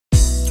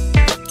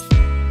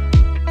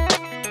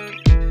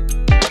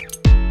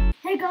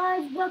Hey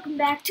guys, welcome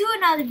back to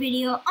another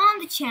video on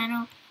the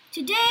channel.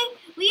 Today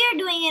we are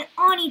doing an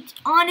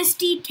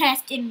honesty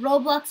test in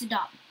Roblox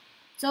Adopt.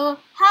 So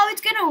how it's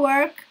gonna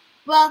work?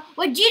 Well,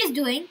 what Jeet is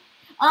doing,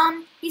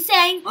 he's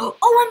saying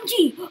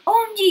OMG,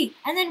 OMG,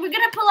 and then we're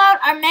gonna pull out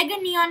our mega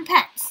neon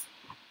pets.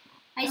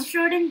 I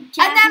showed him.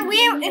 And then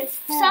if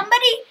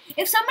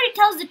somebody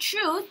tells the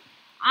truth,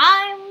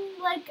 I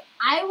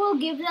will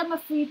give them a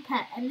free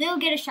pet, and they'll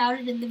get a shout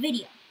out in the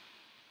video.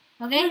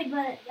 Okay. Wait,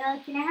 but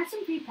can I have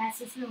some free pets?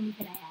 That's the only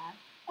pet I have.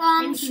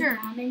 Maybe Sure.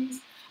 Some commons.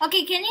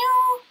 Okay, can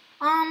you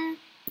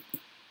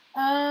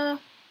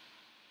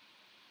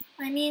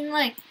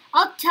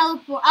I'll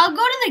teleport. I'll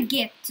go to the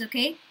gifts.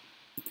 Okay.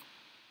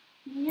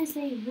 I'm gonna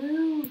say,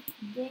 who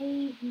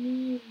gave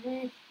me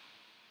this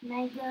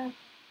mega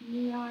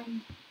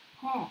neon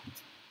pet?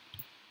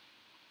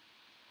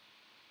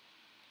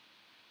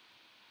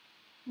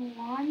 I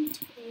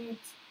want it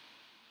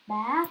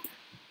back.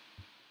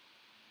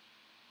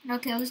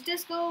 Okay, let's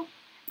just go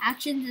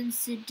actions and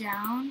sit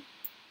down.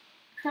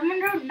 Someone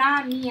wrote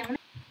not me.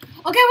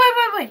 Okay,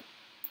 wait.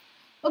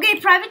 Okay,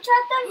 private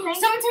chat then.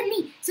 Thanks. Someone said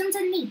me. Someone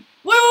said me.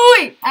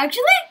 Wait.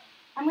 Actually?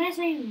 I'm gonna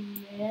say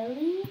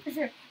really. For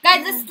sure.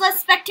 Guys,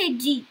 let's spectate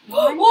G.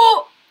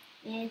 Want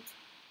it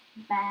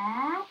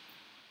back.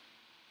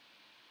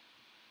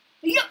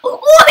 Yeah. I'm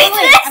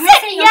gonna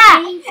say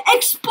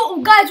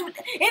okay. Guys, in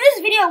this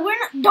video,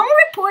 don't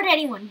report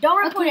anyone.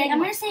 Don't report anyone. I'm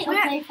gonna say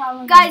okay.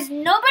 Follow guys,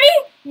 me. nobody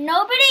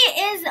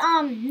is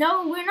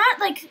we're not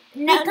like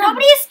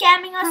nobody is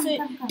scamming us.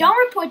 Come. Don't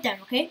report them,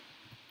 okay?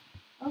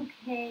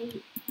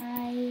 Okay,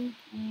 I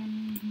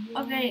am.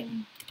 Okay,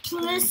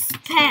 please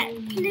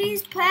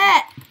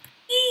pet.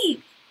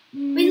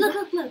 Wait, look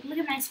at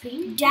my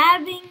screen.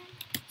 Dabbing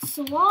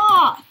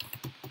sloth.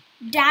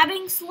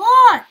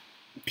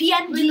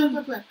 PNG. Wait,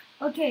 look.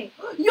 Okay.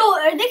 Yo,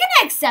 are they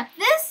gonna accept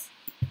this?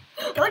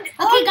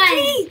 Okay,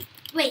 guys.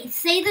 Wait,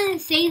 say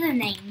the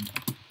name.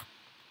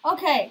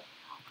 Okay.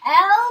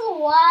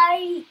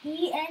 LYENE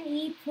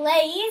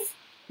plays.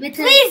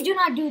 Please do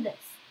not do this.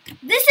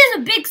 This is a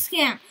big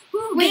scam.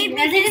 Who gave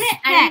me this pet?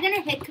 Are they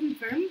gonna hit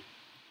confirm?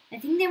 I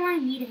think they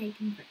wanted me to hit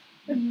confirm.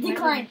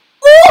 Decline.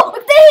 Oh,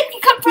 they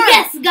hit confirm.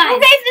 Yes, guys. Who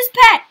gave this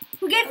pet?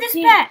 Who gave this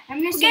pet? I'm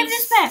gonna Who say gave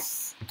this pet?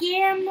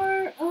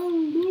 Scammer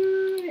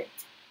alert.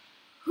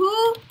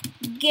 Who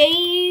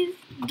gave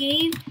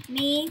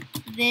me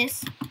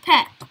this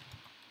pet?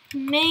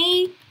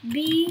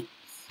 Maybe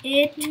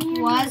it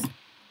was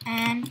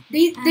an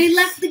They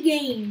left the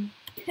game.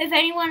 If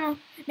anyone,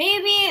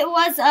 maybe it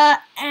was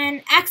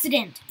an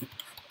accident.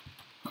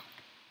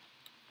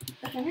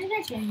 Okay, I'm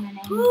gonna change my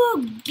name.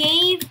 Who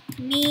gave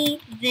me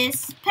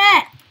this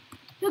pet?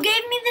 Who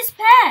gave me this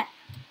pet?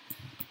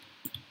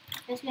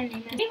 That's my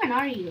name. What even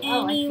are you?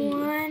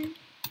 Anyone?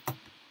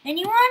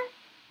 Anyone?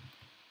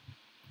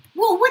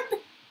 Whoa! What the?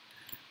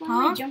 Why am I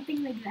Huh?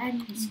 jumping like that?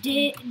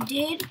 Did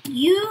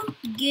you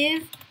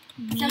give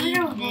me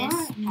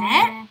this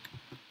pet?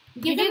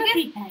 Give them a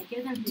free pet.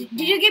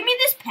 Did you give me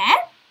this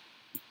pet?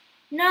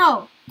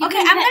 No. Give Okay,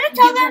 them I'm pet. gonna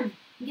tell them.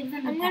 Give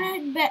them a I'm pet.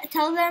 gonna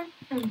tell them.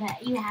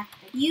 You have to.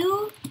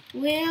 You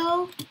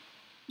will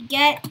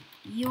get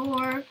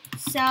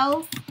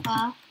yourself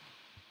a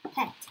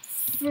Pet.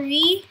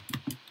 free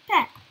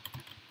pet.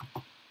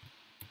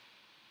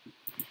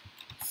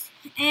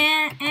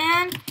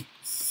 And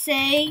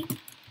say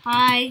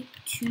hi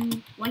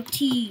to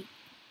YT.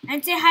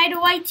 And say hi to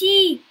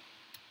YT.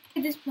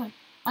 At this point.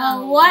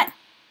 What?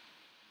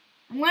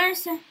 I'm gonna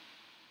say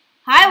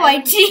hi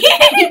YT.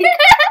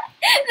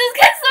 This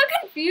guy's so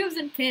confused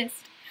and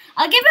pissed.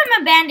 I'll give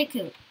him a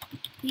bandicoot.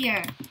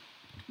 Here.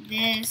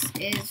 This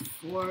is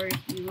for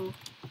you.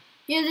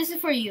 Here, this is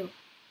for you.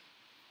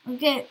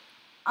 Okay.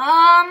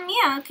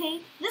 Yeah, okay.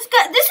 This is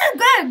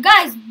good,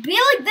 guys. Be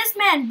like this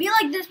man.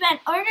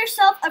 Earn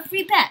yourself a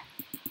free pet.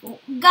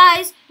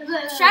 Guys,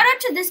 shout out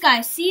to this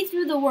guy. See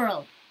through the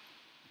world.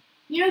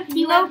 You know,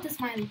 team up with the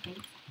smiley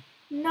face.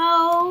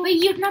 No.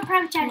 Wait, you're not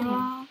private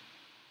chatting.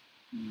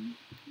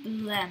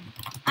 Them.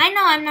 I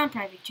know I'm not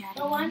private chatting.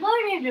 So I'm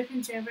going to a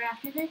different server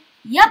after this.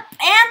 Yep,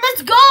 and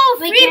let's go!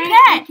 Wait, free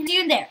pet! See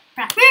you there.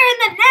 Practice. We're in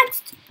the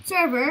next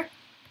server.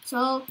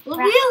 So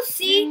we'll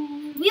see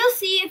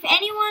if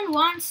anyone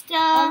wants to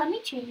let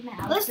me change my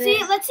outfit. let's see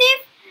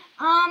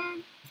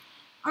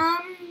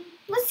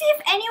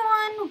if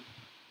anyone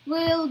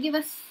will give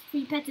us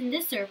free pets in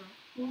this server.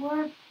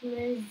 Or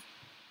please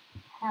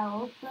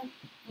help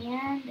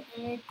and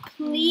it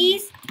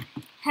Please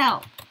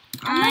help.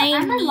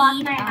 I'm gonna lock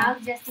need my a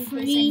house just in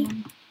free case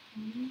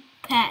anyone.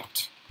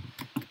 pet.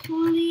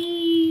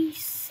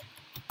 Please.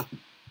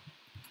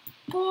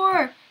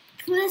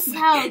 Please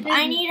help.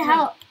 I need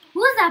help.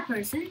 Who is that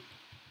person?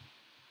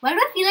 Why do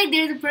I feel like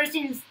there's a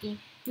person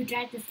who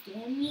tried to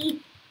scam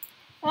me?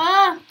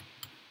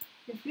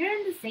 If you're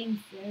in the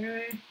same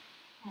server,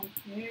 I've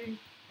heard.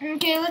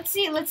 Okay, let's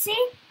see.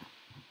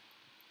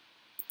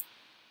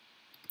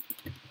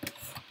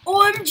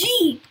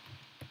 OMG!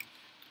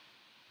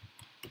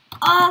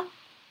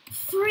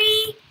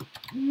 Free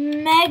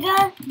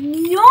mega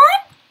neon?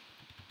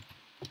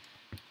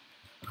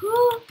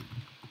 Who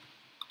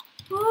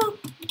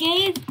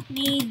gave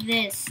me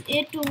this.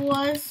 It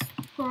was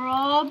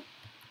probably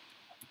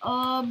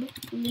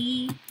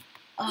me.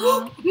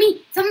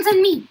 Someone said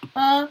me.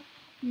 a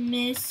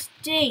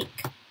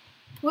mistake.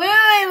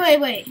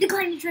 Wait.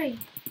 Decline the trade.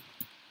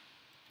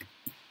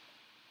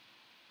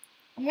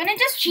 I'm gonna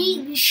just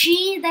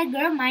That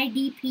girl, my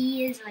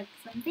DP is like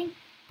something.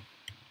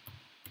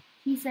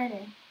 He said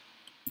it.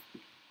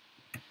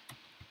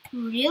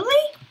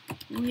 Really?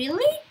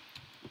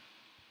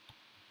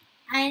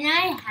 And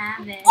I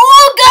have it.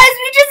 Oh, guys,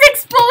 we just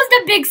exposed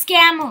a big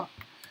scammer.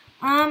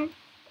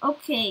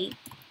 Okay.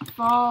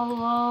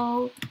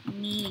 Follow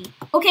me.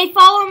 Okay,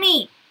 follow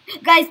me.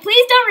 Guys,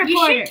 please don't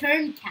report You her. should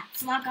turn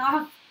caps lock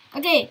off.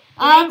 Okay,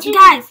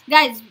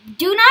 guys,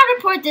 do not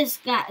report this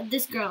girl.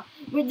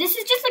 This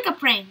is just like a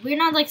prank. We're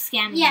not like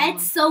scamming. Yeah, anyone.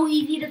 it's so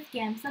easy to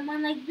scam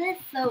someone like this,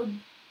 so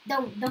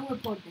don't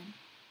report them.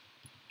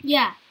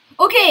 Yeah.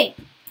 Okay,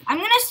 I'm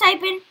gonna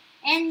type in.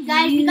 And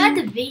guys, we got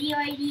the video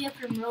idea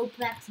from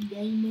Roblox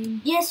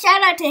Gaming. Yes,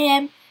 shout out to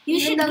him.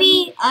 Even though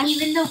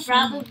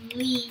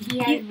probably he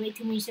has way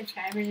too many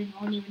subscribers and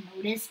won't even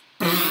notice.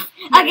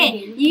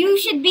 Okay, you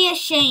should be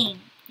ashamed.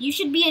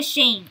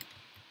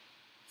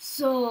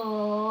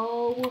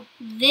 So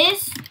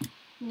This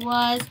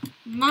was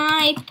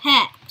my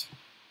pet.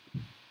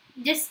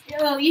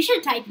 You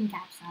should type in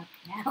caps lock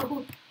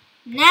now.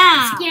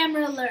 Now,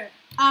 Scammer alert.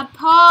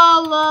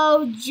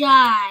 apologize.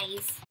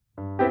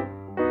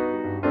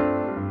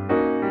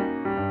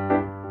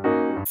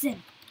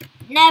 Listen,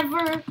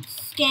 never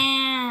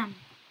scam.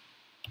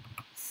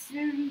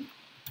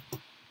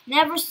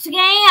 Never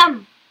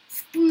scam.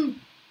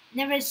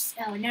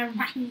 Never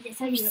mind.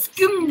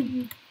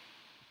 Scam.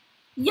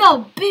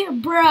 Yo,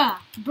 bruh.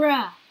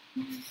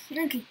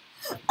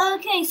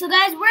 Okay, so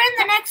guys, we're in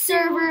the next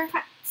server.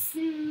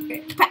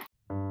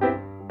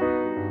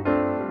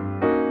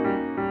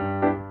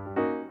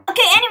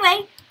 Okay,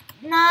 anyway,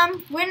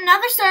 we're in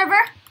another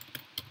server.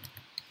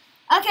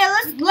 Okay,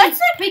 let's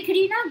wait. Could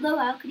you not go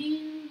out? Could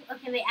you?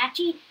 Okay, wait.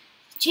 Actually,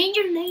 change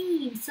your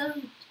name. So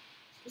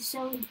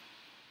change.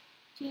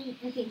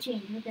 Okay,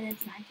 change. Okay,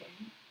 that's my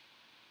turn.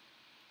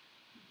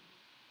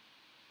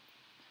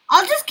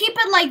 I'll just keep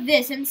it like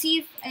this and see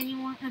if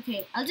anyone.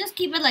 Okay, I'll just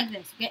keep it like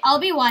this. Okay, I'll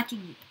be watching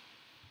you.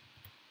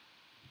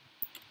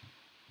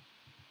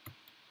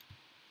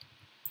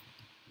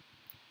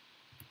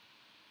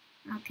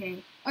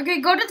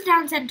 Okay, go to the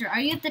town center. Are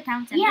you at the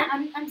town center? Yeah,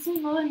 I'm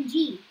saying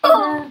OMG.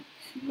 Oh.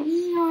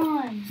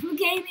 Neon. Who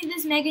gave me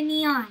this mega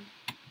neon?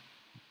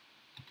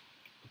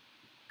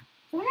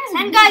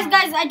 And neon?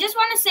 guys, I just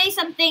want to say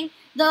something.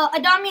 The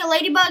Adamia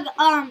Ladybug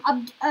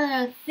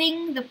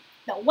thing, the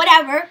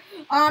whatever.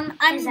 I'm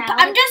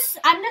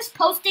just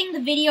posting the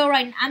video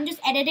right now. I'm just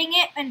editing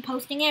it and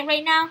posting it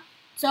right now.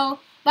 So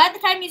by the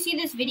time you see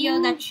this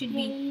video, that should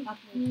be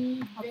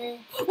uploaded.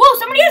 Whoa!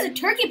 Somebody has a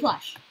turkey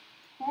plush.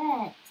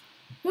 Pet.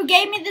 Who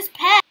gave me this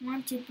pet?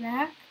 Want it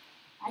back?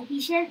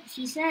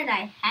 She said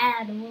I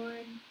had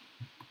one.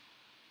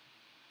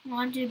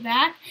 Want it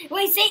back?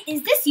 Wait,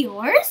 is this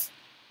yours?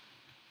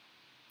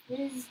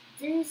 Is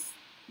this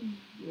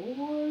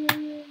yours?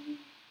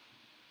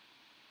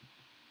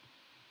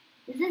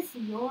 Is this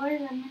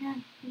yours?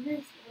 Is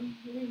this yours?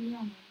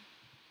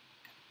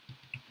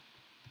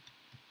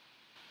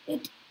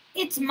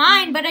 It's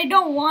mine, but I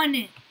don't want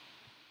it.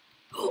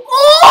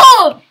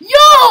 Oh!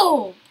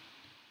 Yo!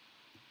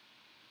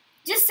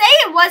 Just say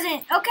it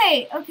wasn't.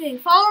 Okay,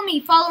 follow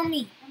me.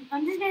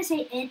 I'm just gonna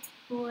say it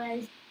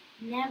was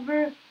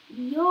never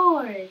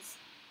yours.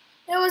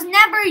 It was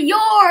never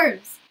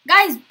yours.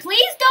 Guys,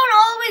 please don't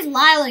always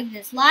lie like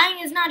this. Lying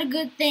is not a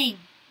good thing.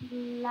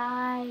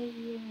 Liar.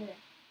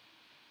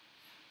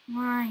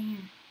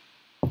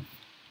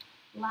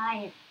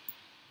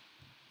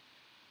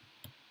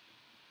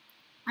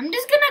 I'm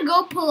just gonna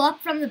go pull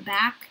up from the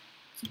back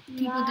so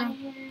people don't.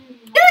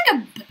 You're like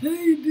a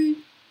baby.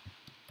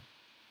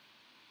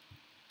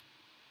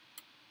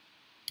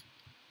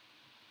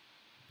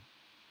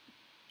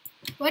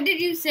 What did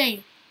you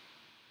say?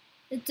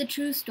 It's a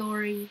true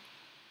story.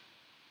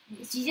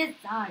 She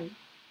just died.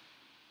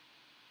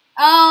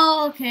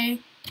 Oh, okay.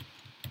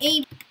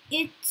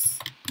 It's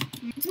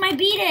my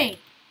B-Day.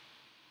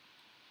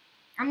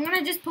 I'm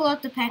gonna just pull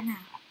out the pet now.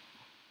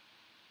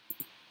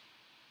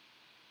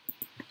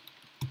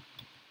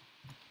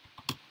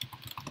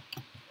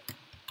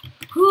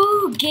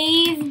 Who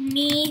gave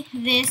me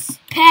this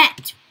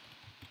pet?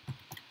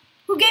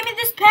 Who gave me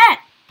this pet?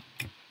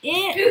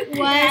 It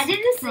was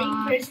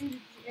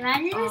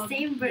Imagine the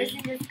same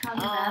person just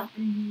comes up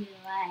and be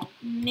like,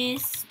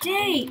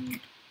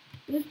 mistake.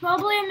 It was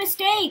probably a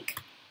mistake.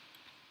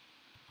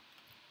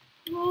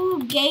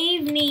 Who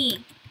gave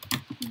me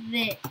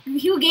this?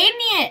 Who gave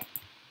me it?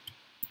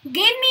 Who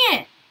gave me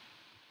it?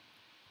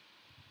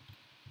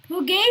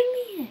 Who gave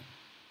me it?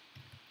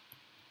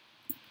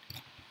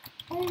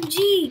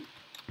 OMG.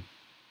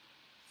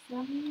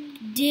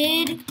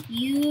 Did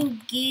you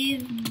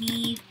give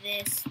me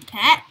this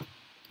pet?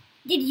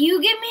 Did you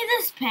give me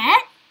this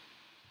pet?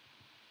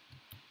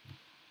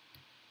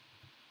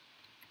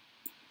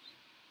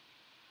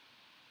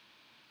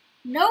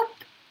 Nope.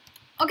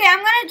 Okay, I'm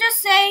gonna just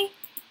say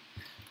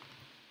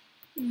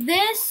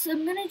this.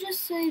 I'm gonna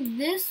just say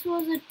this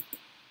was a.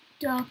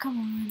 Oh,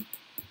 come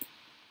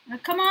on.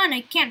 Come on,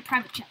 I can't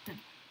private chat them.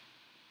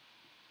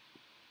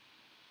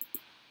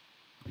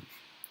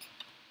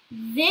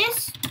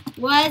 This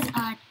was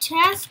a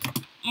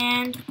test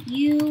and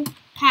you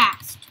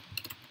passed.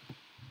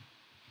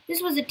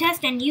 This was a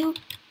test and you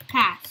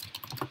passed.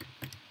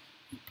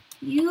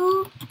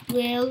 You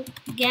will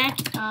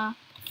get a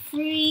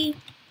free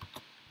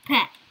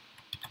pet.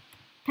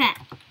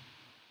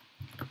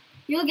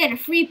 You'll get a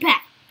free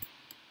pet.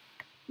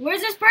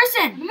 Where's this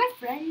person? My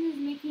friend is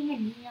making a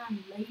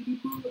neon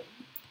ladybug.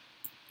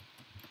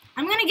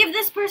 I'm gonna give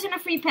this person a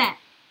free pet.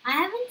 I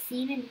haven't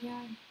seen a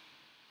neon.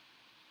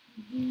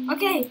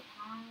 Okay,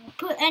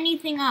 put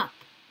anything up.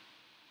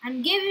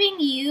 I'm giving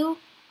you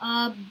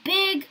a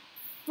big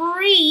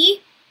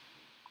free.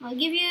 I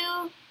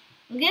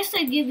guess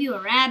I'll give you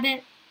a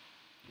rabbit.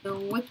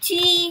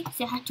 Whitey,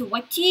 say hi to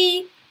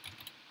Whitey.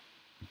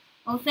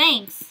 Oh,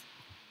 thanks.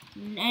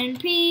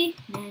 NP.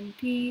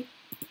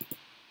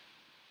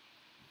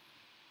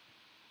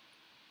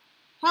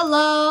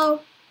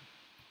 Hello.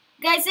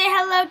 Guys, say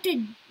hello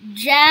to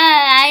Jai.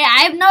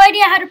 I have no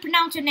idea how to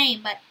pronounce her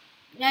name, but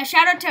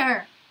shout out to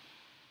her.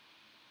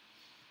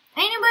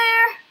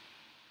 Anywhere?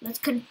 Let's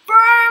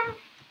confirm.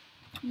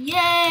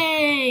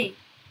 Yay.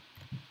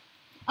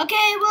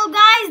 Okay, well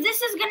guys,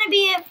 this is going to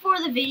be it for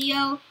the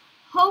video.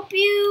 Hope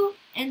you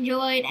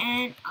enjoyed,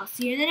 and I'll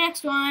see you in the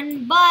next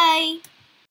one. Bye.